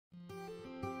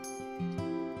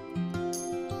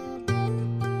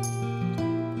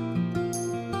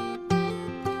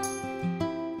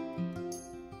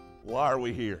Why are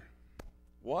we here?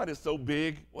 What is so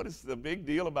big? What is the big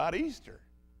deal about Easter?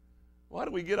 Why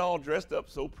do we get all dressed up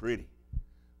so pretty?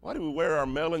 Why do we wear our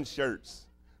melon shirts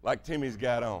like Timmy's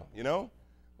got on, you know?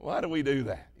 Why do we do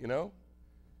that, you know?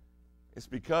 It's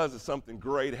because of something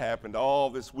great happened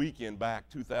all this weekend back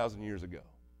 2,000 years ago.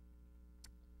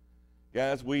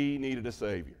 Guys, we needed a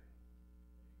Savior.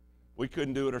 We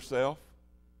couldn't do it ourselves.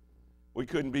 We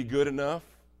couldn't be good enough.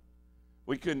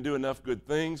 We couldn't do enough good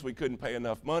things. We couldn't pay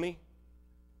enough money.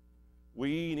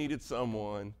 We needed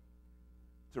someone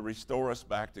to restore us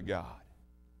back to God.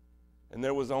 And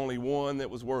there was only one that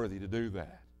was worthy to do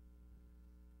that.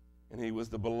 And he was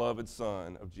the beloved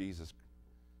Son of Jesus.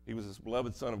 He was the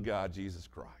beloved Son of God, Jesus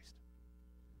Christ.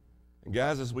 And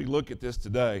guys, as we look at this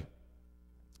today,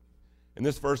 and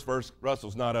this first verse,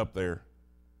 Russell's not up there,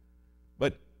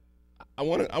 but I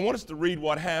want us to read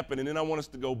what happened, and then I want us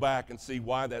to go back and see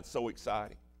why that's so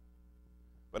exciting.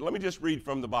 But let me just read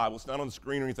from the Bible. It's not on the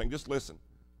screen or anything. Just listen.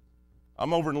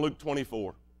 I'm over in Luke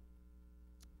 24.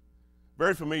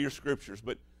 Very familiar scriptures,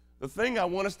 but the thing I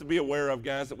want us to be aware of,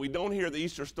 guys, that we don't hear the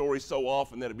Easter story so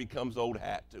often that it becomes old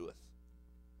hat to us.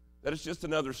 That it's just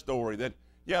another story that,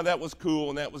 yeah, that was cool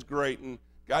and that was great and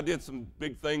God did some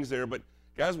big things there, but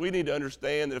guys, we need to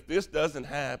understand that if this doesn't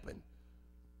happen,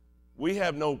 we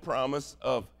have no promise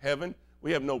of heaven.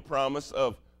 We have no promise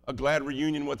of a glad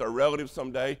reunion with our relatives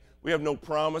someday. We have no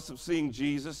promise of seeing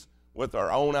Jesus with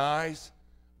our own eyes.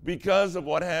 Because of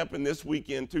what happened this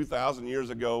weekend 2,000 years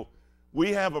ago,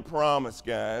 we have a promise,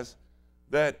 guys,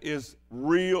 that is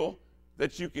real,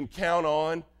 that you can count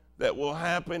on, that will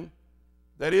happen,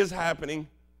 that is happening,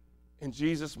 and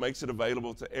Jesus makes it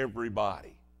available to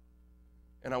everybody.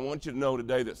 And I want you to know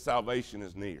today that salvation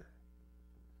is near.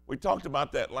 We talked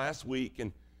about that last week,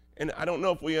 and I don't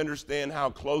know if we understand how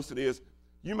close it is.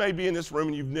 You may be in this room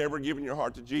and you've never given your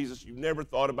heart to Jesus. You've never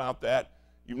thought about that.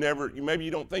 Maybe you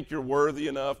don't think you're worthy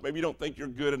enough. Maybe you don't think you're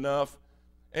good enough.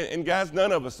 And guys,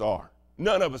 none of us are.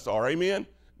 None of us are, amen?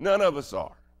 None of us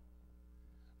are.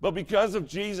 But because of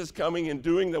Jesus coming and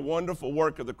doing the wonderful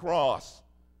work of the cross,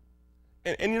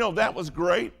 and you know, that was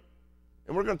great.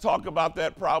 And we're going to talk about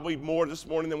that probably more this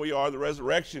morning than we are the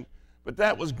resurrection. But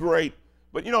that was great.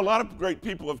 But you know, a lot of great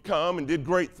people have come and did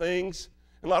great things.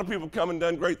 And a lot of people have come and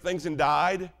done great things and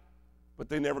died, but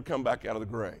they never come back out of the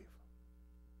grave.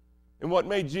 And what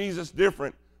made Jesus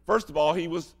different, first of all, he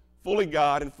was fully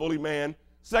God and fully man.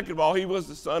 Second of all, he was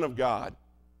the Son of God.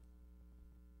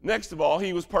 Next of all,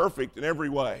 he was perfect in every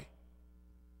way.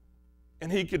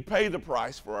 And he could pay the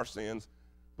price for our sins.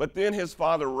 But then his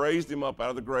Father raised him up out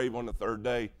of the grave on the third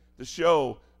day to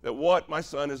show that what my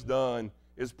Son has done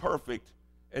is perfect.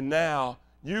 And now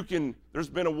there's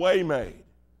been a way made.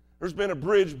 There's been a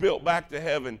bridge built back to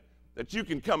heaven that you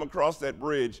can come across that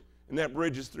bridge, and that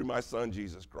bridge is through my Son,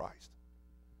 Jesus Christ.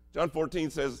 John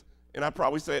 14 says, and I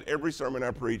probably say it every sermon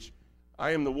I preach,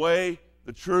 I am the way,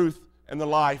 the truth, and the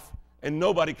life, and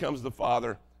nobody comes to the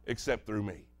Father except through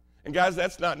me. And guys,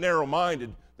 that's not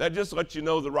narrow-minded. That just lets you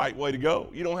know the right way to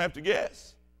go. You don't have to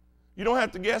guess. You don't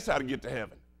have to guess how to get to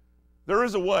heaven. There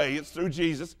is a way. It's through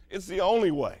Jesus. It's the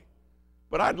only way.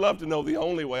 But I'd love to know the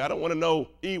only way. I don't want to know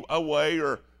a way,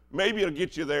 or maybe it'll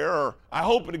get you there, or I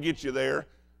hope it'll get you there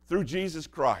through Jesus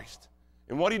Christ.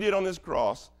 And what he did on this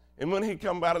cross, and when he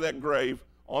come out of that grave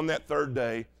on that third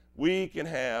day, we can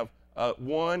have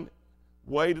one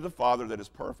way to the Father that is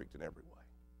perfect in every way.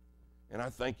 And I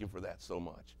thank him for that so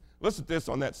much. Listen to this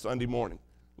on that Sunday morning.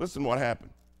 Listen what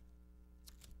happened.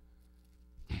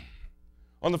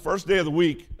 On the first day of the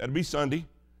week, that'd be Sunday,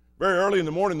 very early in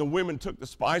the morning, the women took the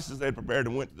spices they had prepared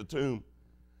and went to the tomb.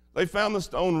 They found the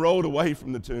stone rolled away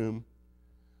from the tomb.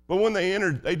 But when they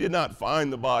entered, they did not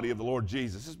find the body of the Lord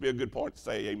Jesus. This would be a good point to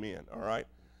say amen, all right?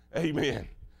 Amen.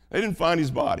 They didn't find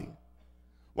his body.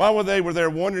 While they were there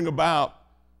wondering about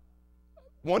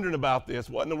this,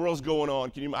 what in the world's going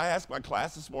on? I asked my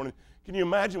class this morning, can you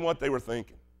imagine what they were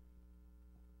thinking?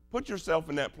 Put yourself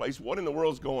in that place. What in the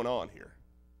world's going on here?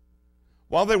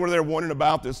 While they were there wondering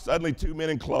about this, suddenly two men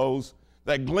in clothes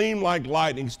that gleamed like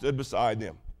lightning stood beside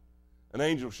them. An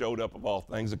angel showed up, of all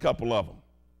things, a couple of them.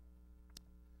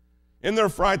 In their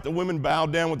fright, the women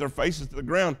bowed down with their faces to the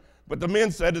ground. But the men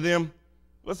said to them,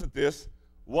 listen to this,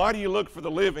 why do you look for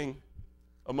the living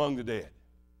among the dead?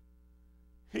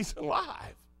 He's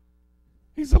alive.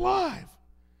 He's alive.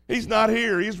 He's not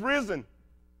here. He's risen.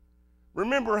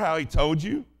 Remember how he told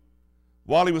you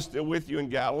while he was still with you in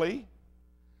Galilee?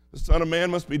 The Son of Man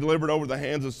must be delivered over the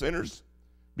hands of sinners,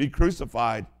 be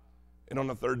crucified, and on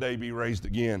the third day be raised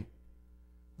again.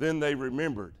 Then they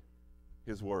remembered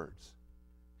his words.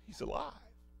 He's alive.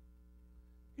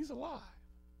 He's alive.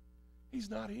 He's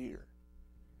not here.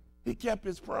 He kept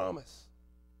his promise.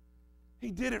 He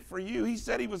did it for you. He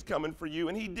said he was coming for you,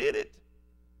 and he did it.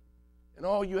 And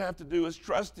all you have to do is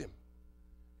trust him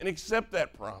and accept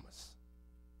that promise.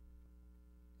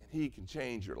 And he can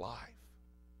change your life.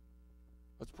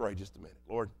 Let's pray just a minute.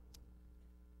 Lord,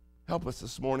 help us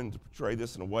this morning to portray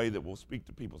this in a way that will speak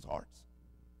to people's hearts.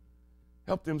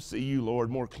 Help them see you, Lord,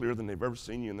 more clear than they've ever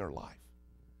seen you in their life.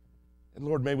 And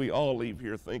Lord, may we all leave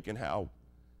here thinking how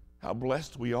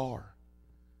blessed we are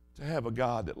to have a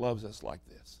God that loves us like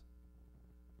this.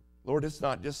 Lord, it's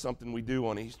not just something we do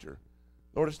on Easter.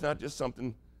 Lord, it's not just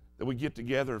something that we get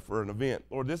together for an event.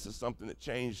 Lord, this is something that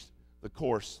changed the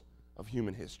course of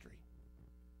human history.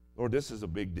 Lord, this is a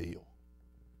big deal.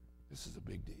 This is a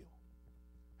big deal.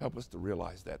 Help us to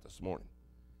realize that this morning.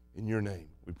 In your name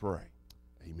we pray.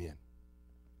 Amen.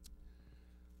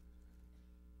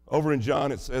 Over in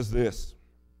John it says this,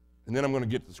 and then I'm going to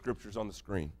get the scriptures on the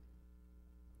screen.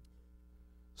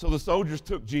 So the soldiers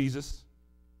took Jesus.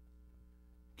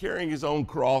 Carrying his own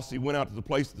cross, he went out to the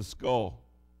place of the skull,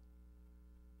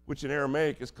 which in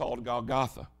Aramaic is called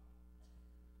Golgotha.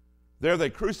 There they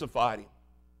crucified him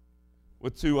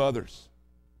with two others,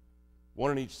 one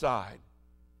on each side,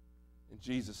 and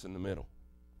Jesus in the middle.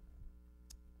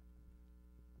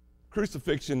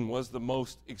 Crucifixion was the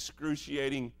most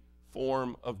excruciating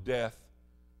form of death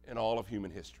in all of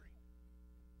human history.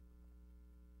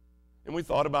 And we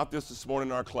thought about this morning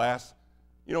in our class.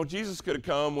 You know, Jesus could have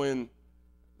come when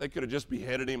they could have just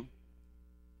beheaded him.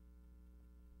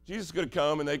 Jesus could have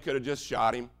come and they could have just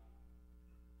shot him.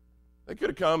 They could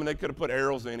have come and they could have put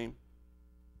arrows in him.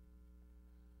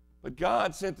 But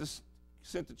God sent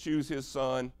to choose his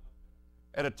son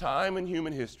at a time in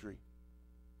human history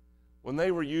when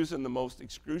they were using the most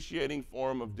excruciating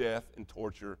form of death and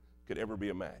torture could ever be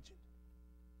imagined.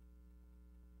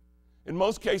 In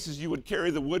most cases, you would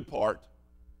carry the wood part.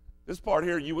 This part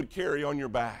here you would carry on your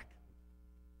back.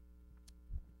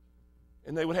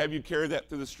 And they would have you carry that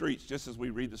through the streets, just as we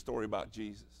read the story about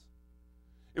Jesus.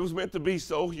 It was meant to be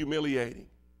so humiliating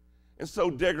and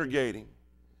so degrading.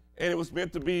 And it was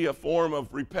meant to be a form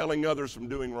of repelling others from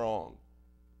doing wrong.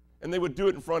 And they would do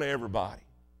it in front of everybody.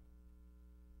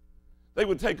 They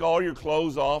would take all your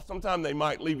clothes off. Sometimes they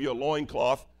might leave you a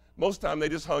loincloth. Most of the time they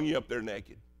just hung you up there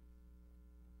naked.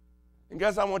 And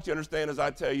guys, I want you to understand as I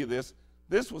tell you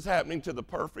this was happening to the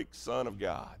perfect Son of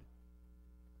God.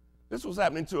 This was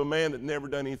happening to a man that never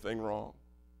done anything wrong.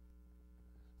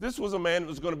 This was a man that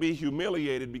was going to be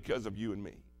humiliated because of you and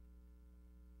me.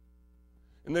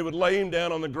 And they would lay him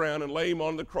down on the ground and lay him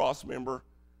on the cross member,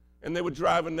 and they would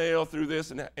drive a nail through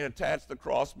this and attach the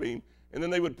crossbeam, and then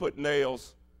they would put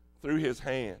nails through his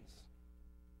hands.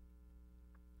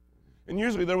 And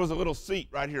usually there was a little seat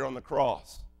right here on the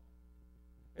cross.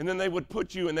 And then they would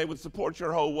put you and they would support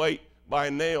your whole weight by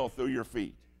a nail through your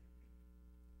feet.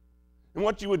 And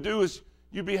what you would do is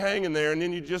you'd be hanging there, and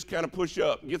then you'd just kind of push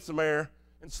up and get some air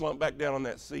and slump back down on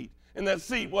that seat. And that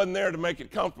seat wasn't there to make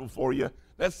it comfortable for you.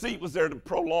 That seat was there to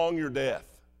prolong your death.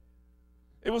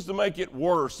 It was to make it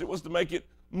worse. It was to make it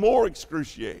more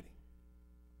excruciating.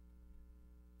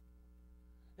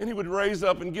 And he would raise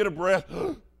up and get a breath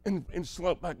and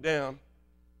slump back down.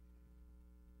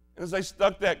 And as they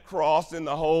stuck that cross in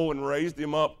the hole and raised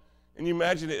him up, and you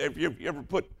imagine it, if you ever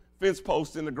put fence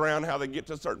posts in the ground, how they get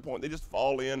to a certain point, they just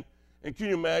fall in. And can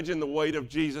you imagine the weight of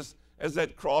Jesus as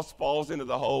that cross falls into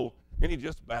the hole and he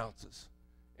just bounces?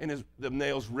 And the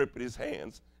nails rip at his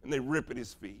hands and they rip at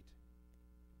his feet.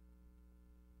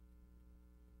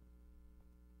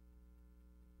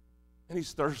 And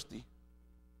he's thirsty.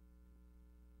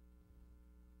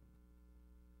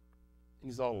 And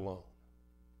he's all alone.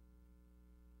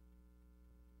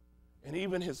 And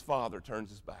even his father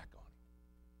turns his back on him.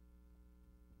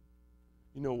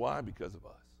 You know why? Because of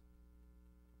us.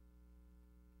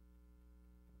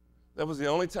 That was the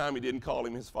only time he didn't call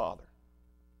him his father.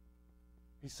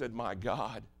 He said, my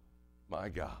God,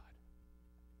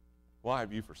 why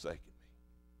have you forsaken me?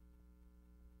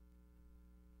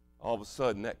 All of a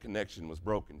sudden, that connection was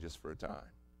broken just for a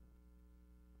time.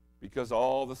 Because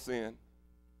all the sin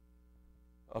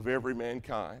of every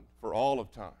mankind for all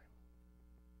of time,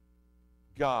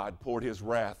 God poured his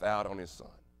wrath out on his son.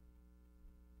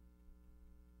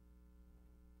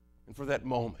 And for that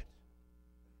moment,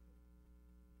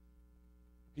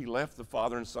 he left the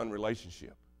father and son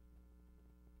relationship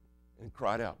and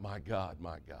cried out, my God,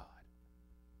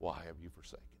 why have you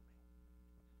forsaken me?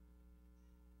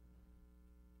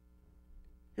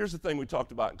 Here's the thing we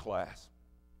talked about in class.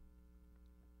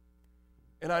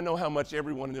 And I know how much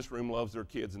everyone in this room loves their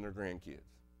kids and their grandkids.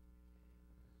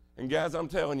 And guys, I'm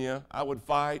telling you, I would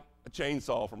fight a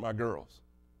chainsaw for my girls.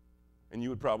 And you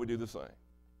would probably do the same.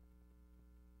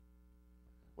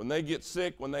 When they get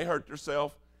sick, when they hurt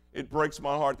themselves, it breaks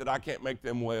my heart that I can't make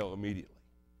them well immediately.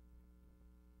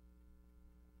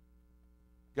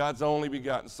 God's only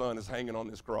begotten Son is hanging on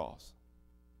this cross.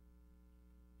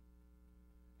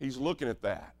 He's looking at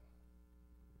that.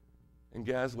 And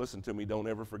guys, listen to me, don't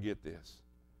ever forget this.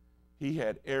 He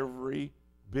had every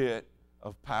bit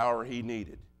of power he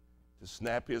needed to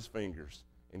snap his fingers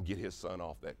and get his Son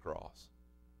off that cross.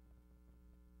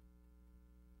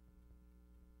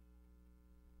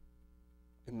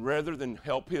 And rather than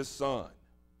help his Son,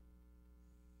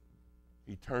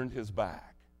 he turned his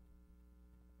back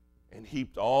and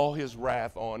heaped all his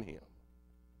wrath on him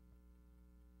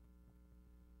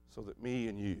so that me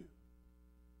and you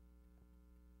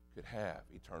could have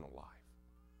eternal life.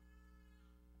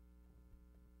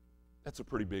 That's a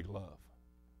pretty big love.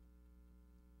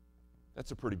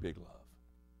 That's a pretty big love.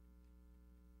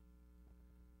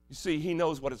 You see, he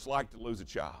knows what it's like to lose a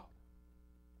child.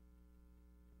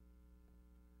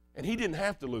 And he didn't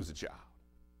have to lose a child.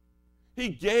 He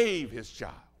gave his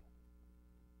child.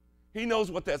 He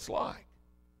knows what that's like.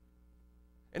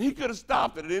 And he could have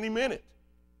stopped it at any minute.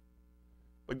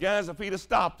 But guys, if he'd have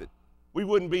stopped it, we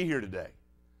wouldn't be here today.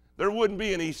 There wouldn't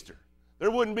be an Easter.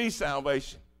 There wouldn't be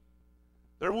salvation.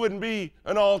 There wouldn't be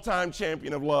an all-time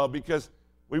champion of love because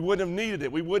we wouldn't have needed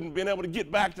it. We wouldn't have been able to get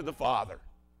back to the Father.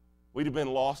 We'd have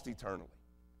been lost eternally.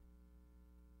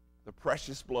 The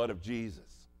precious blood of Jesus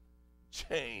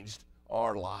changed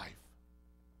our life.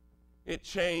 It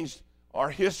changed our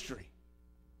history.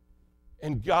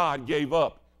 And God gave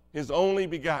up his only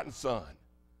begotten Son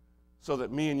so that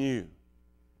me and you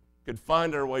could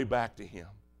find our way back to him.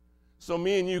 So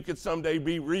me and you could someday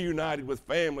be reunited with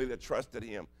family that trusted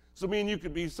him. So me and you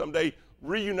could be someday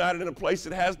reunited in a place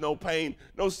that has no pain,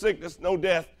 no sickness, no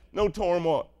death, no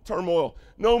turmoil,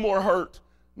 no more hurt,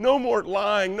 no more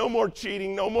lying, no more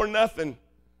cheating, no more nothing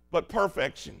but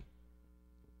perfection.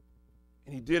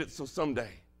 And he did it so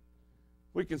someday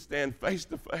we can stand face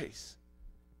to face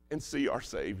and see our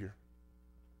Savior.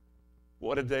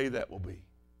 What a day that will be.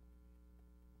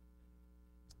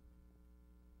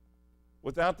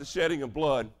 Without the shedding of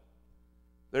blood,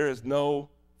 there is no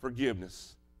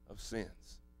forgiveness of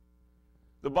sins.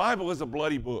 The Bible is a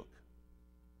bloody book.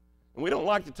 And we don't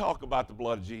like to talk about the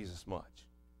blood of Jesus much.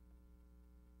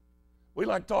 We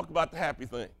like to talk about the happy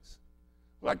things.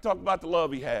 We like to talk about the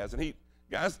love he has. And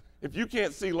guys, if you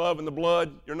can't see love in the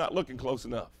blood, you're not looking close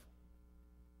enough.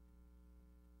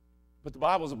 But the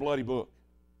Bible is a bloody book.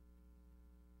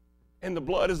 And the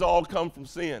blood has all come from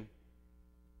sin.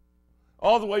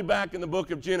 All the way back in the book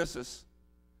of Genesis,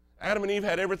 Adam and Eve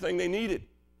had everything they needed.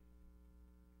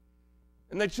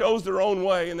 And they chose their own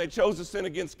way, and they chose to sin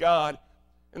against God.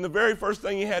 And the very first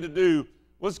thing he had to do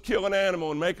was kill an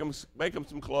animal and make him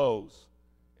some clothes.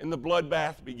 And the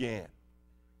bloodbath began.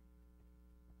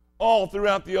 All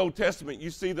throughout the Old Testament,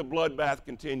 you see the bloodbath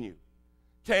continue.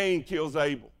 Cain kills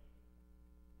Abel.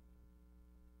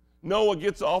 Noah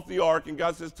gets off the ark, and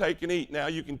God says, take and eat. Now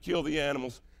you can kill the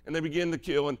animals. And they begin to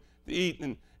kill and to eat.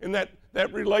 And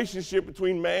that relationship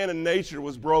between man and nature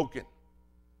was broken.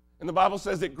 And the Bible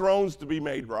says it groans to be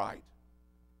made right.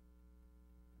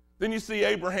 Then you see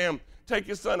Abraham take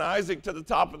his son Isaac to the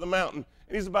top of the mountain,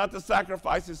 and he's about to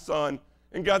sacrifice his son.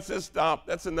 And God says, stop,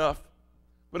 that's enough.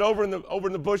 But over in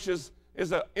the bushes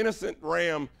is an innocent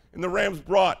ram, and the ram's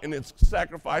brought, and it's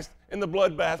sacrificed, and the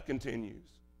bloodbath continues.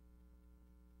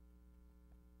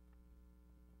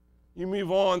 You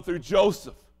move on through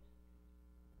Joseph.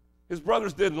 His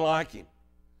brothers didn't like him.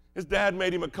 His dad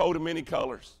made him a coat of many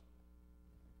colors.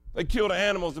 They killed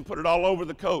animals and put it all over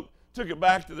the coat, took it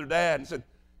back to their dad and said,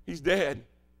 he's dead.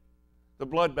 The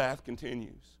bloodbath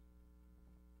continues.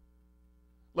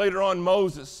 Later on,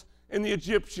 Moses and the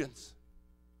Egyptians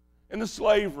and the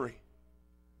slavery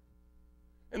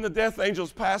and the death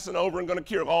angels passing over and going to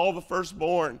kill all the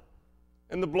firstborn.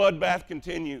 And the bloodbath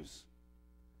continues.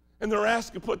 And they're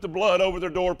asked to put the blood over their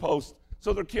doorpost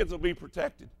so their kids will be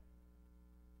protected.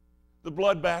 The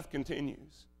bloodbath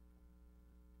continues.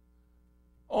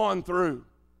 On through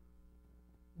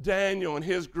Daniel and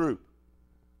his group.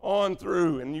 On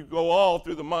through, and you go all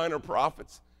through the minor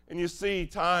prophets, and you see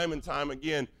time and time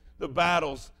again the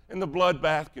battles, and the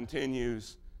bloodbath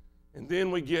continues. And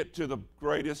then we get to the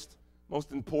greatest,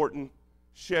 most important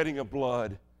shedding of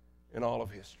blood in all of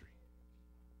history.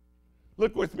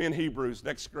 Look with me in Hebrews,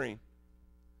 next screen.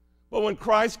 But when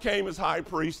Christ came as high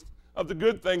priest of the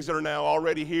good things that are now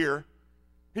already here,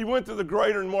 he went to the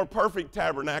greater and more perfect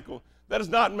tabernacle that is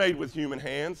not made with human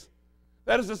hands.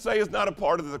 That is to say, is not a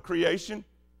part of the creation.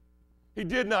 He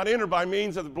did not enter by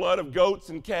means of the blood of goats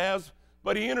and calves,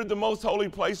 but he entered the most holy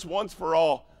place once for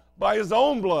all by his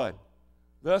own blood,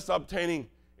 thus obtaining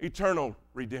eternal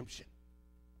redemption.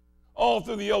 All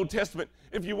through the Old Testament,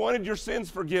 if you wanted your sins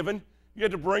forgiven, you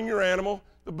had to bring your animal,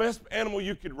 the best animal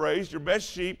you could raise, your best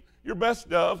sheep, your best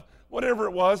dove, whatever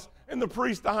it was, and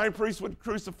the high priest would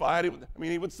crucify it.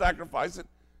 He would sacrifice it,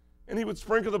 and he would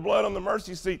sprinkle the blood on the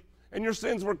mercy seat, and your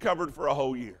sins were covered for a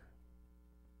whole year.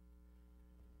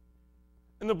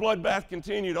 And the bloodbath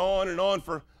continued on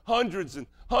for hundreds and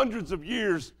hundreds of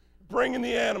years, bringing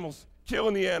the animals,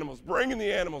 killing the animals, bringing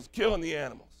the animals, killing the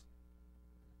animals.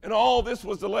 And all this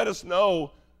was to let us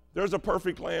know there's a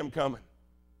perfect lamb coming.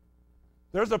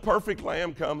 There's a perfect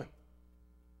lamb coming.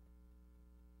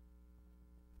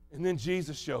 And then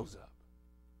Jesus shows up.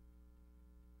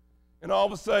 And all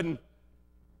of a sudden,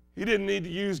 he didn't need to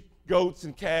use goats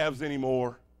and calves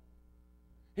anymore.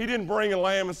 He didn't bring a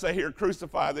lamb and say, here,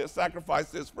 crucify this,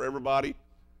 sacrifice this for everybody.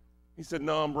 He said,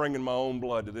 no, I'm bringing my own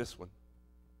blood to this one.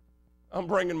 I'm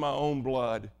bringing my own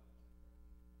blood.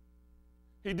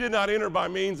 He did not enter by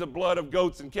means of blood of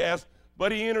goats and calves,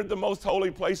 but he entered the most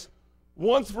holy place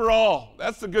once for all.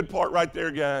 That's the good part right there,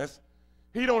 guys.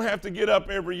 He don't have to get up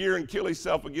every year and kill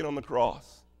himself again on the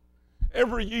cross.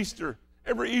 Every Easter,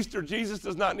 Jesus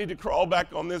does not need to crawl back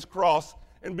on this cross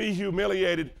and be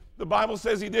humiliated. The Bible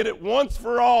says he did it once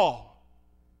for all.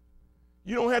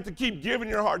 You don't have to keep giving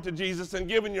your heart to Jesus and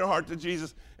giving your heart to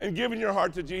Jesus and giving your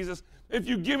heart to Jesus. If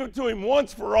you give it to him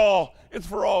once for all, it's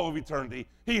for all of eternity.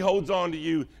 He holds on to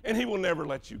you, and he will never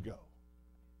let you go.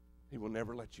 He will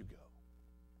never let you go.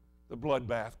 The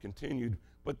bloodbath continued,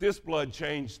 but this blood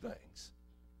changed things.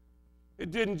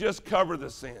 It didn't just cover the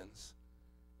sins.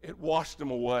 It washed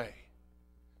them away.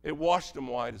 It washed them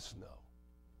white as snow.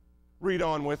 Read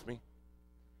on with me.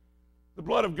 The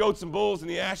blood of goats and bulls and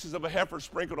the ashes of a heifer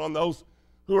sprinkled on those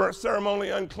who are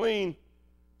ceremonially unclean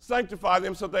sanctify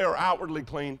them so they are outwardly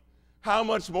clean. How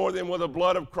much more then will the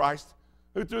blood of Christ,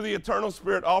 who through the eternal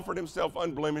Spirit offered himself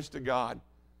unblemished to God,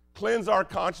 cleanse our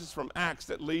conscience from acts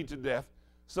that lead to death,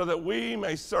 so that we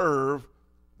may serve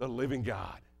the living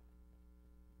God.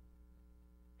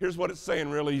 Here's what it's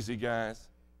saying real easy, guys.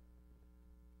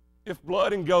 If the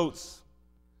blood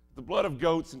of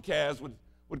goats and calves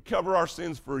would cover our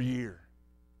sins for a year,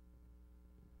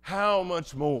 how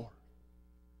much more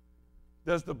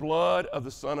does the blood of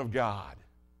the Son of God,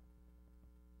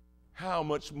 how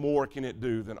much more can it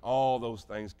do than all those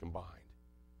things combined?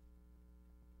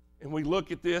 And we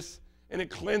look at this, and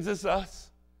it cleanses us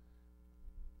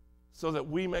so that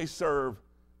we may serve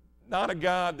not a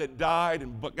God that died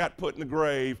and got put in the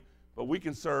grave, but we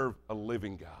can serve a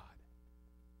living God.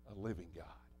 A living God.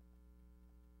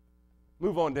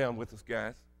 Move on down with us,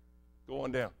 guys. Go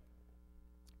on down.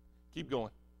 Keep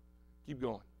going. Keep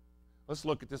going. Let's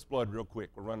look at this blood real quick.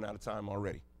 We're running out of time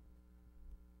already.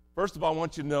 First of all, I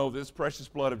want you to know this precious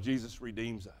blood of Jesus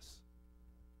redeems us.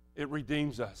 It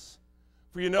redeems us.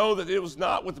 For you know that it was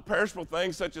not with the perishable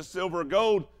things such as silver or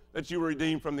gold that you were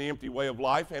redeemed from the empty way of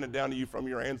life handed down to you from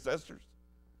your ancestors,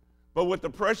 but with the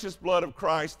precious blood of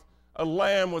Christ, a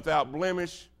lamb without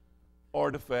blemish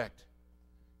or defect.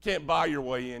 Can't buy your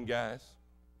way in, guys.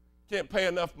 Can't pay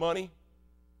enough money.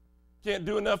 Can't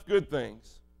do enough good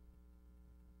things.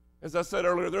 As I said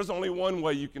earlier, there's only one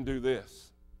way you can do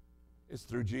this. It's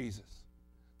through Jesus.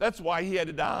 That's why he had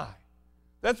to die.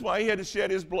 That's why he had to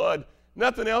shed his blood.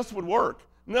 Nothing else would work.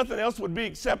 Nothing else would be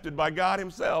accepted by God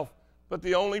himself but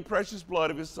the only precious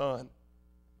blood of his Son.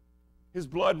 His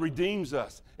blood redeems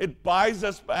us. It buys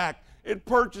us back. It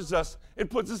purchases us. It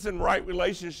puts us in right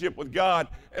relationship with God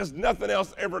as nothing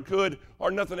else ever could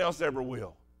or nothing else ever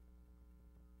will.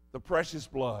 The precious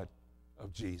blood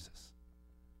of Jesus.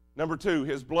 Number two,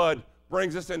 his blood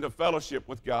brings us into fellowship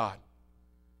with God.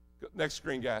 Next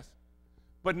screen, guys.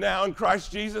 But now in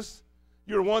Christ Jesus,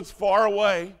 you're once far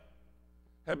away,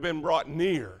 have been brought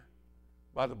near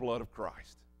by the blood of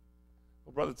Christ.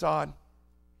 Well, Brother Todd,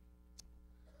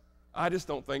 I just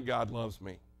don't think God loves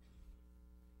me.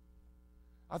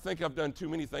 I think I've done too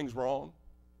many things wrong.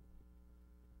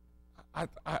 I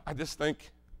just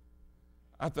think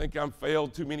I've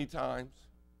failed too many times.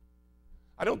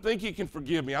 I don't think he can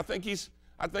forgive me. I think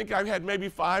I've had maybe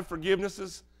 5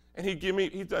 forgivenesses, and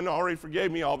he done already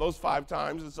forgave me all those 5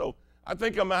 times, and so I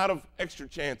think I'm out of extra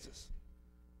chances.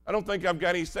 I don't think I've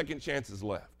got any second chances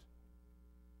left.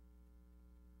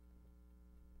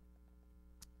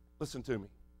 Listen to me.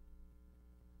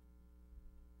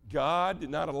 God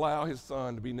did not allow his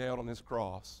Son to be nailed on this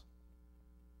cross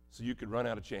so you could run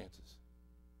out of chances.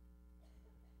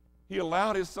 He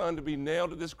allowed his Son to be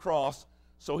nailed to this cross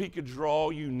so he could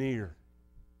draw you near.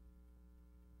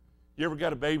 You ever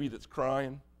got a baby that's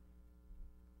crying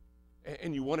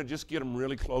and you want to just get them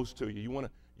really close to you?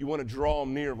 You want to draw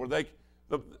them near where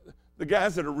The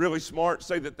guys that are really smart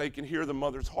say that they can hear the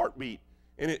mother's heartbeat,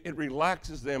 and it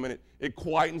relaxes them, and it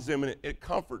quietens them, and it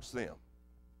comforts them.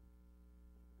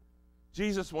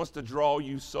 Jesus wants to draw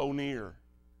you so near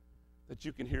that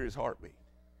you can hear his heartbeat.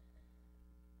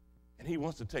 And he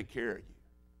wants to take care of you.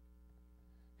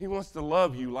 He wants to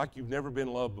love you like you've never been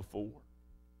loved before.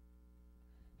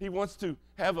 He wants to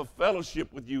have a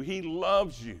fellowship with you. He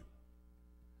loves you.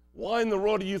 Why in the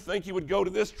world do you think he would go to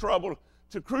this trouble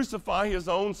to crucify his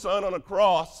own son on a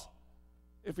cross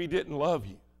if he didn't love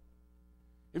you?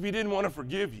 If he didn't want to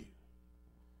forgive you?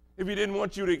 If he didn't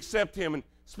want you to accept him and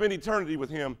spend eternity with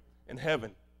him in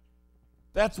heaven?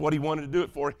 That's what he wanted to do it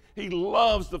for. He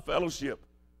loves the fellowship.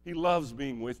 He loves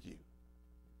being with you.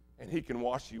 And he can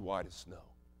wash you white as snow.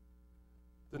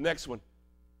 The next one.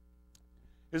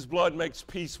 His blood makes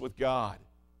peace with God.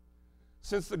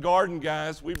 Since the garden,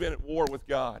 guys, we've been at war with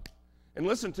God. And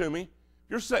listen to me.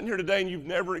 If you're sitting here today and you've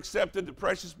never accepted the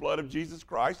precious blood of Jesus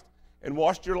Christ and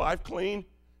washed your life clean,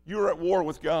 you're at war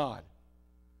with God.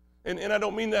 And I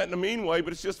don't mean that in a mean way,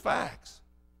 but it's just facts.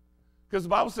 Because the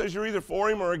Bible says you're either for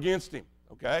him or against him,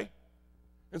 okay?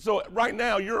 And so right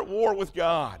now, you're at war with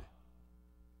God.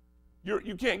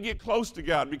 You can't get close to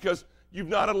God because you've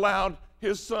not allowed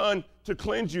his son to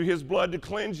cleanse you, his blood to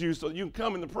cleanse you so that you can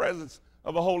come in the presence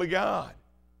of a holy God.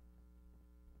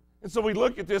 And so we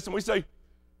look at this and we say,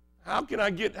 how can I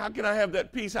have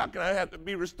that peace? How can I have to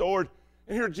be restored?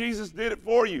 And here Jesus did it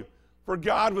for you. For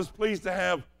God was pleased to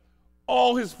have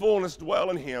all his fullness dwell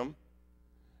in him,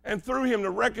 and through him to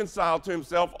reconcile to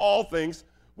himself all things,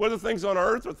 whether things on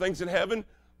earth or things in heaven,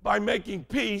 by making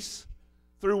peace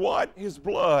through what? His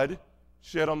blood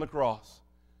shed on the cross.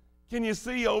 Can you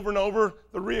see over and over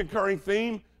the reoccurring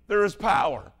theme? There is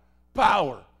power,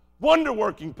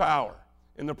 wonder-working power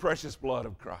in the precious blood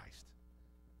of Christ.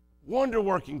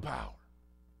 Wonder-working power.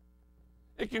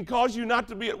 It can cause you not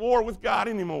to be at war with God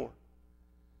anymore.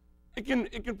 It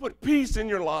can put peace in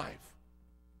your life.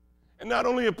 And not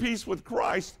only a peace with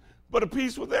Christ, but a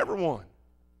peace with everyone.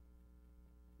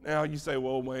 Now you say,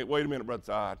 well, wait a minute, Brother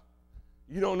Todd.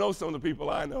 You don't know some of the people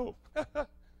I know.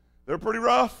 They're pretty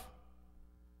rough.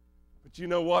 But you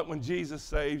know what? When Jesus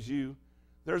saves you,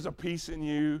 there's a peace in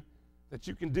you that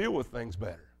you can deal with things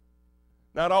better.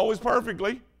 Not always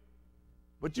perfectly,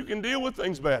 but you can deal with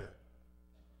things better.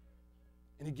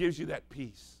 And he gives you that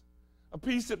peace. A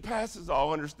peace that passes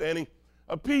all understanding.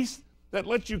 A peace that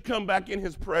lets you come back in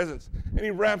his presence. And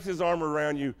he wraps his arm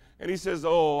around you. And he says,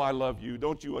 oh, I love you.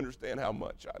 Don't you understand how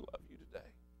much I love you today?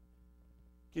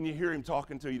 Can you hear him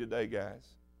talking to you today, guys?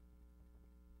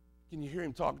 Can you hear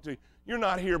him talking to you? You're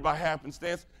not here by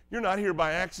happenstance. You're not here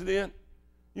by accident.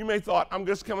 You may have thought, I'm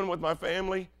just coming with my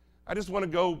family. I just want to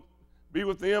go be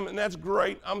with them. And that's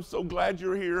great. I'm so glad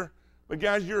you're here. But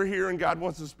guys, you're here and God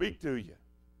wants to speak to you.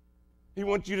 He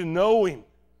wants you to know him.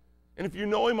 And if you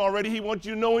know him already, he wants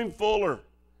you to know him fuller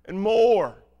and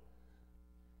more.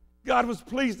 God was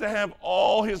pleased to have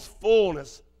all his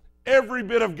fullness. Every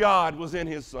bit of God was in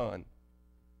his son.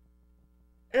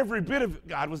 Every bit of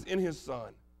God was in his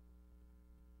son.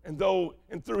 And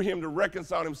through him to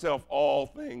reconcile himself all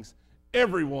things,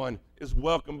 everyone is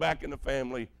welcome back in the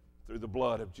family through the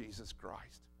blood of Jesus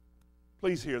Christ.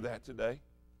 Please hear that today.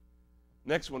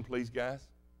 Next one, please, guys.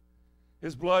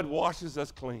 His blood washes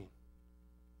us clean.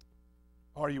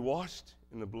 Are you washed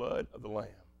in the blood of the Lamb?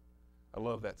 I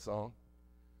love that song.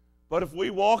 But if we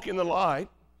walk in the light,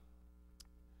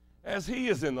 as he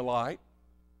is in the light,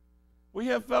 we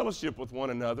have fellowship with one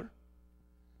another,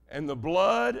 and the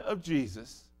blood of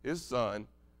Jesus, his son,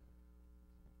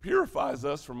 purifies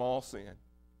us from all sin.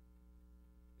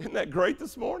 Isn't that great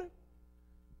this morning?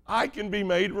 I can be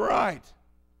made right.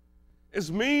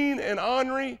 As mean and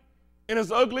ornery and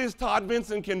as ugly as Todd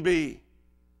Vinson can be,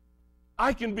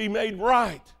 I can be made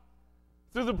right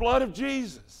through the blood of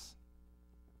Jesus.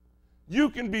 You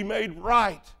can be made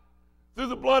right through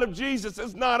the blood of Jesus.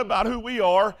 It's not about who we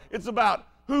are, it's about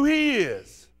who he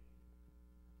is.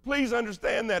 Please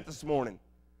understand that this morning.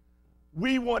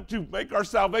 We want to make our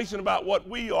salvation about what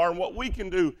we are and what we can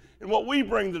do and what we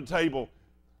bring to the table.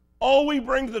 All we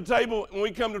bring to the table when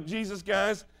we come to Jesus,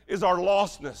 guys, is our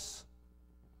lostness.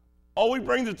 All we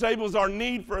bring to the table is our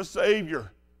need for a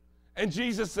Savior. And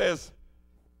Jesus says,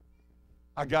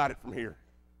 I got it from here.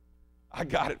 I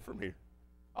got it from here.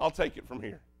 I'll take it from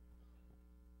here.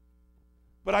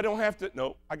 But I don't have to.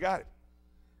 No, I got it.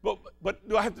 But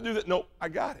do I have to do that? No, I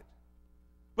got it.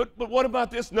 But what about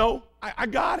this? No, I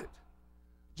got it.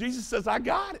 Jesus says, I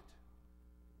got it.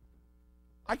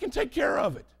 I can take care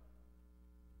of it.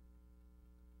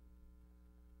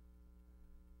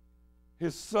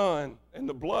 His son and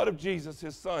the blood of Jesus,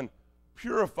 his son,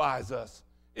 purifies us.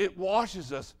 It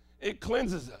washes us. It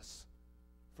cleanses us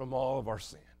from all of our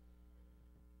sin.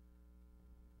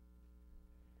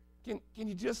 Can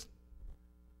you just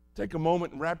take a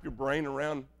moment and wrap your brain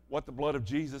around what the blood of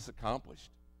Jesus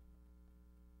accomplished?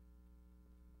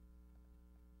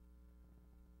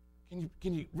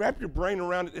 Can you wrap your brain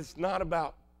around it? It's not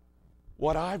about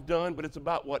what I've done, but it's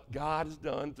about what God has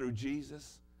done through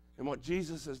Jesus and what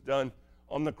Jesus has done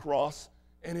on the cross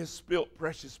and his spilt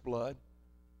precious blood.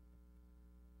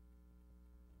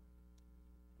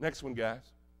 Next one,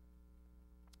 guys.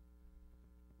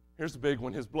 Here's the big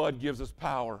one. His blood gives us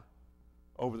power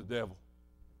over the devil.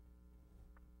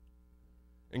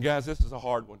 And guys, this is a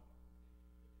hard one.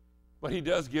 But he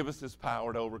does give us this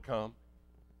power to overcome.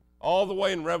 All the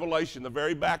way in Revelation, the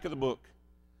very back of the book,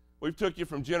 we've took you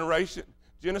from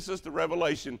Genesis to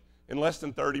Revelation in less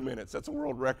than 30 minutes. That's a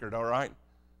world record, all right?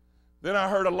 Then I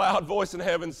heard a loud voice in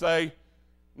heaven say,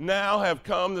 now have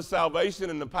come the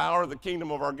salvation and the power of the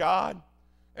kingdom of our God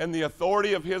and the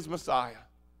authority of his Messiah.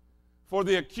 For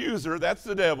the accuser, that's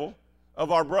the devil,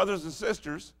 of our brothers and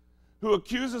sisters, who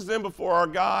accuses them before our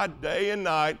God day and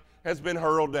night, has been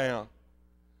hurled down.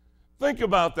 Think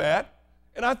about that.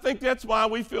 And I think that's why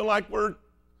we feel like we're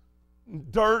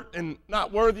dirt and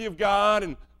not worthy of God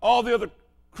and all the other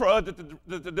crud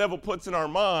that the devil puts in our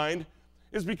mind,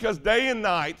 is because day and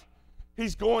night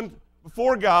he's going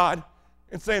before God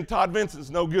and saying, Todd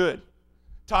Vinson's no good.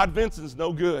 Todd Vinson's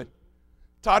no good.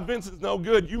 Todd Vinson's no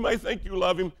good. You may think you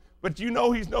love him, but you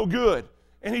know he's no good.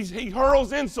 And he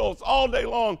hurls insults all day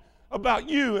long about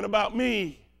you and about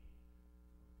me.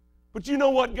 But you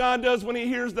know what God does when he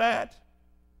hears that?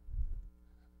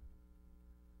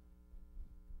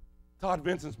 Todd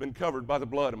Vinson's been covered by the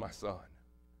blood of my son.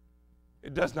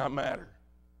 It does not matter.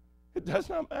 It does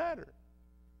not matter.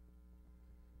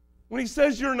 When he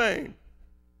says your name,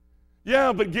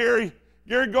 yeah, but Gary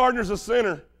Gardner's a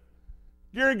sinner.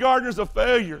 Gary Gardner's a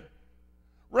failure.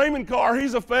 Raymond Carr,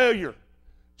 he's a failure.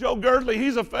 Joe Girdley,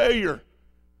 he's a failure.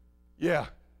 Yeah,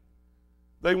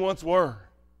 they once were.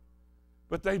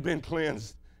 But they've been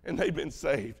cleansed and they've been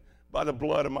saved by the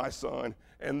blood of my son.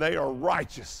 And they are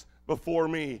righteous before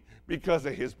me because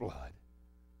of his blood.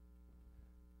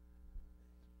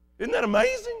 Isn't that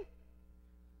amazing?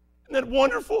 Isn't that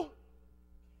wonderful?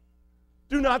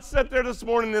 Do not sit there this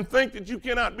morning and think that you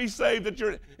cannot be saved,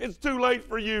 that it's too late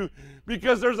for you,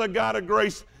 because there's a God of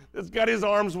grace that's got his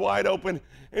arms wide open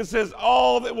and says,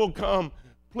 all that will come,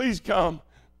 please come,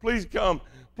 please come,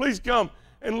 please come,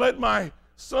 and let my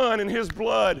son and his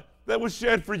blood that was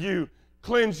shed for you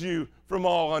cleanse you from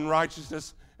all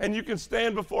unrighteousness. And you can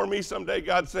stand before me someday,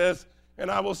 God says,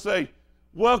 and I will say,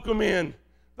 welcome in,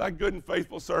 thy good and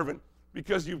faithful servant,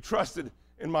 because you've trusted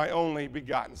in my only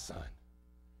begotten son.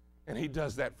 And he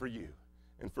does that for you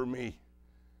and for me.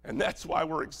 And that's why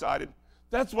we're excited.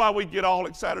 That's why we get all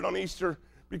excited on Easter,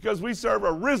 because we serve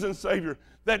a risen Savior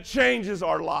that changes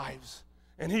our lives.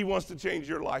 And he wants to change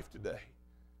your life today.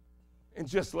 And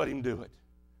just let him do it.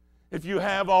 If you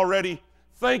have already,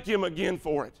 thank him again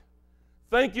for it.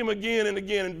 Thank him again and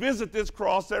again, and visit this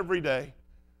cross every day.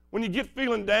 When you get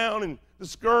feeling down and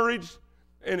discouraged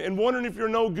and wondering if you're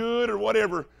no good or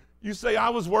whatever, you say, I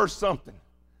was worth something.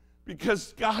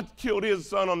 Because God killed his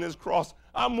son on this cross.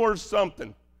 I'm worth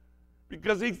something.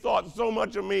 Because he thought so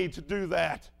much of me to do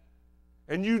that.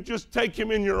 And you just take him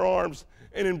in your arms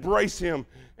and embrace him,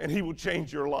 and he will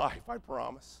change your life, I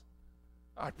promise.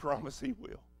 I promise he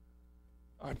will.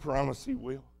 I promise he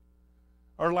will.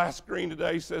 Our last screen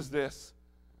today says this: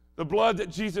 the blood that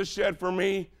Jesus shed for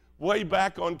me way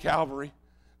back on Calvary,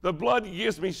 the blood that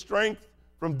gives me strength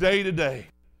from day to day,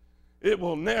 it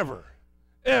will never,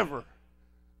 ever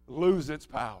lose its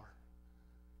power.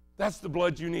 That's the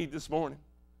blood you need this morning.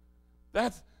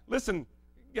 Listen,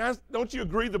 guys, don't you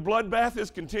agree the bloodbath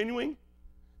is continuing?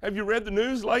 Have you read the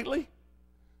news lately?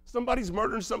 Somebody's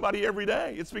murdering somebody every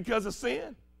day. It's because of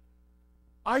sin.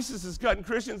 ISIS is cutting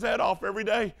Christians' head off every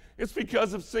day. It's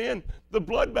because of sin. The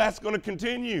bloodbath's going to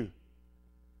continue.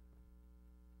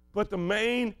 But the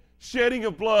main shedding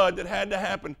of blood that had to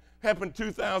happen happened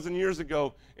 2,000 years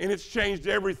ago, and it's changed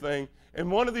everything.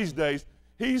 And one of these days,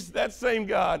 he's that same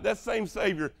God, that same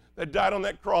Savior that died on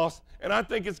that cross, and I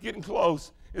think it's getting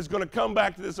close, is going to come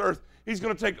back to this earth. He's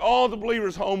going to take all the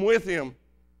believers home with him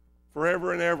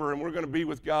forever and ever, and we're going to be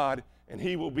with God, and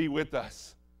he will be with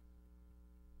us.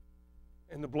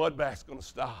 And the bloodbath's going to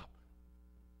stop.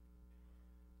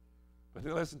 But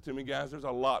listen to me, guys, there's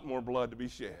a lot more blood to be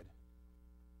shed.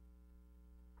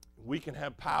 We can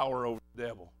have power over the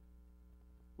devil.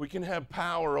 We can have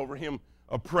power over him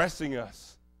oppressing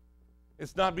us.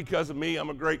 It's not because of me. I'm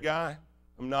a great guy.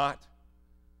 I'm not.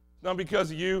 It's not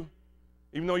because of you,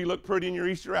 even though you look pretty in your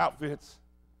Easter outfits.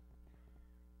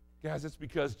 Guys, it's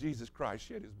because Jesus Christ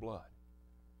shed his blood.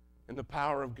 And the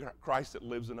power of Christ that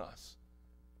lives in us.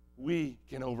 We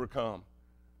can overcome.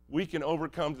 We can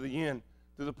overcome to the end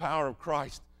through the power of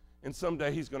Christ. And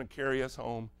someday he's going to carry us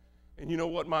home. And you know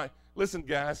what? Listen,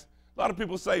 guys, a lot of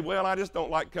people say, well, I just don't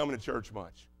like coming to church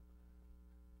much.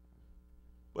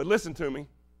 But listen to me.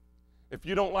 If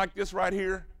you don't like this right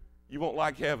here, you won't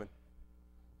like heaven.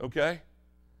 Okay?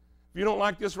 If you don't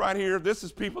like this right here, this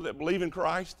is people that believe in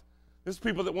Christ. This is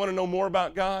people that want to know more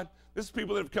about God. This is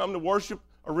people that have come to worship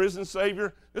a risen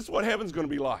Savior. This is what heaven's going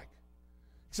to be like.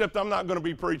 Except I'm not going to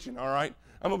be preaching, all right?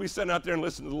 I'm going to be sitting out there and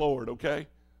listening to the Lord, okay?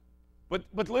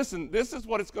 But listen, this is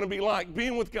what it's going to be like,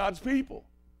 being with God's people.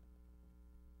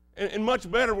 And much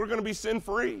better, we're going to be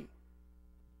sin-free.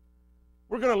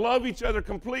 We're going to love each other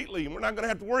completely, and we're not going to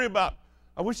have to worry about,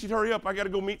 I wish you'd hurry up, I got to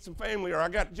go meet some family, or I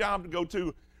got a job to go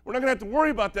to. We're not going to have to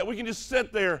worry about that. We can just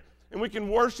sit there, and we can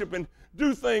worship and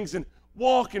do things and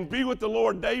walk and be with the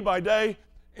Lord day by day,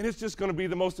 and it's just going to be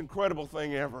the most incredible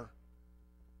thing ever.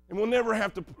 And we'll never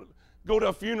have to go to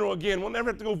a funeral again. We'll never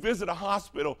have to go visit a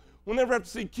hospital. We'll never have to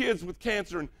see kids with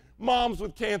cancer and moms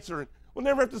with cancer. We'll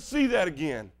never have to see that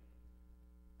again.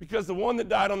 Because the one that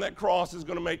died on that cross is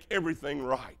going to make everything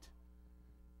right.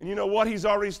 And you know what? He's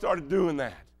already started doing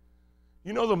that.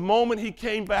 You know, the moment he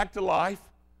came back to life,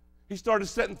 he started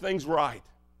setting things right.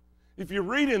 If you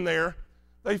read in there,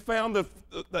 they found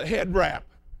the head wrap.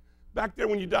 Back there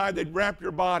when you died, they'd wrap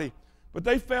your body. But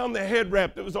they found the head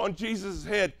wrap that was on Jesus'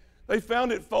 head. They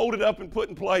found it folded up and put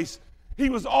in place. He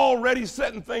was already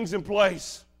setting things in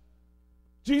place.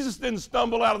 Jesus didn't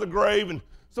stumble out of the grave and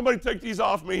somebody take these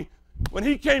off me. When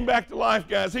he came back to life,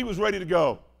 guys, he was ready to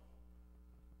go.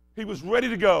 He was ready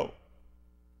to go.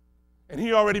 And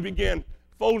he already began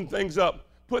folding things up,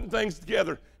 putting things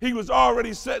together. He was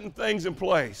already setting things in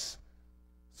place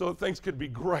so that things could be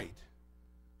great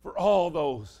for all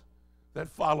those that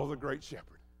follow the great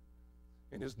shepherd.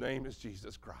 And his name is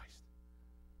Jesus Christ.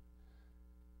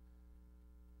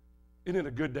 Isn't it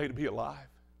a good day to be alive?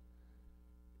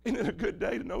 Isn't it a good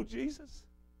day to know Jesus?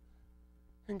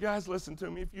 And guys, listen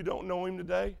to me. If you don't know him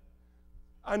today,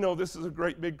 I know this is a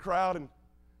great big crowd, and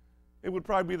it would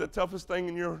probably be the toughest thing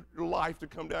in your life to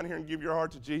come down here and give your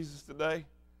heart to Jesus today.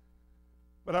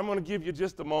 But I'm going to give you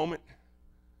just a moment.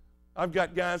 I've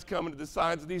got guys coming to the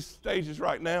sides of these stages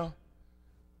right now,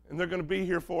 and they're going to be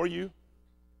here for you.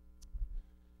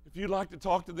 If you'd like to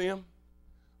talk to them,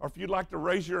 or if you'd like to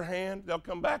raise your hand, they'll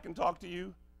come back and talk to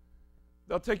you.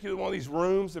 They'll take you to one of these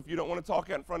rooms if you don't want to talk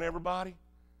out in front of everybody.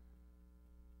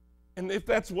 And if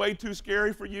that's way too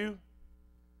scary for you,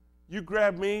 you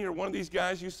grab me or one of these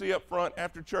guys you see up front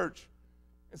after church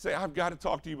and say, I've got to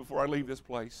talk to you before I leave this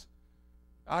place.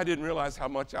 I didn't realize how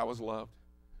much I was loved.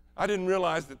 I didn't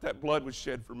realize that that blood was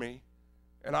shed for me.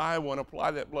 And I want to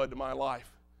apply that blood to my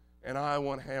life. And I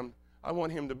want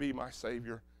him to be my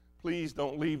Savior. Please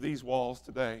don't leave these walls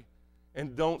today.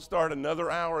 And don't start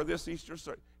another hour of this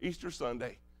Easter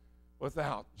Sunday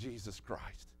without Jesus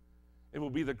Christ. It will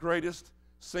be the greatest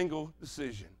single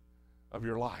decision of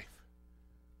your life.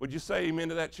 Would you say amen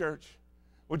to that, church?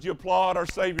 Would you applaud our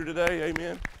Savior today?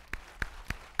 Amen.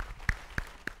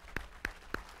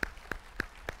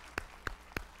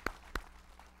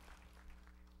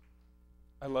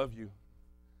 I love you.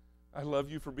 I love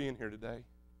you for being here today.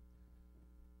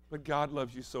 But God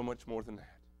loves you so much more than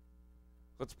that.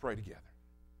 Let's pray together.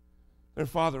 Dear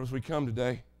Father, as we come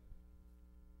today,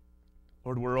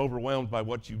 Lord, we're overwhelmed by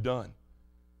what you've done.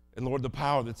 And Lord, the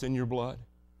power that's in your blood.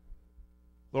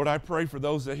 Lord, I pray for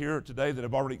those that are here today that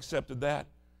have already accepted that.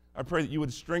 I pray that you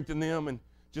would strengthen them and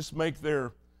just make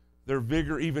their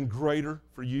vigor even greater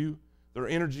for you, their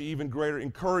energy even greater.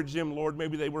 Encourage them, Lord.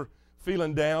 Maybe they were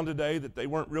feeling down today, that they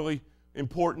weren't really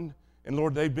important. And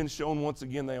Lord, they've been shown once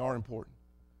again they are important.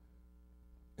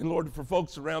 And Lord, for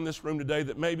folks around this room today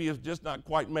that maybe have just not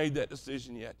quite made that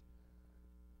decision yet.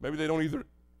 Maybe they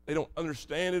don't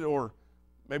understand it, or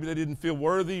maybe they didn't feel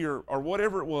worthy, or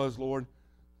whatever it was, Lord.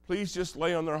 Please just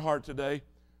lay on their heart today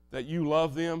that you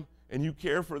love them and you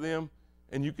care for them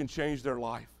and you can change their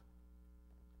life.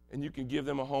 And you can give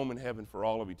them a home in heaven for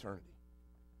all of eternity.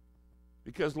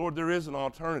 Because, Lord, there is an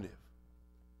alternative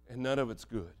and none of it's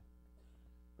good.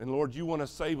 And, Lord, you want to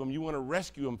save them. You want to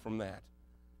rescue them from that.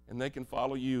 And they can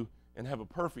follow you and have a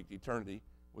perfect eternity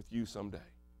with you someday.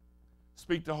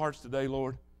 Speak to hearts today,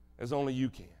 Lord, as only you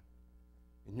can.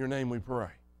 In your name we pray.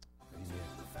 Amen.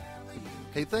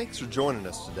 Hey, thanks for joining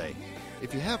us today.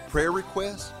 If you have prayer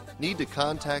requests, need to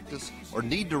contact us, or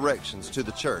need directions to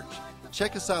the church,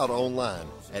 check us out online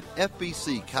at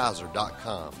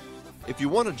fbckeiser.com. If you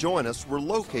want to join us, we're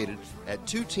located at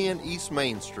 210 East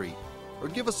Main Street, or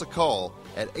give us a call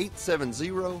at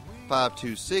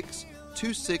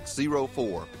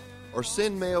 870-526-2604 or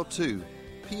send mail to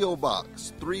P.O.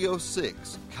 Box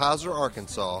 306, Keiser,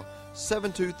 Arkansas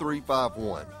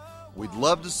 72351. We'd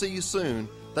love to see you soon.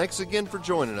 Thanks again for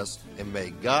joining us, and may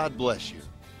God bless you.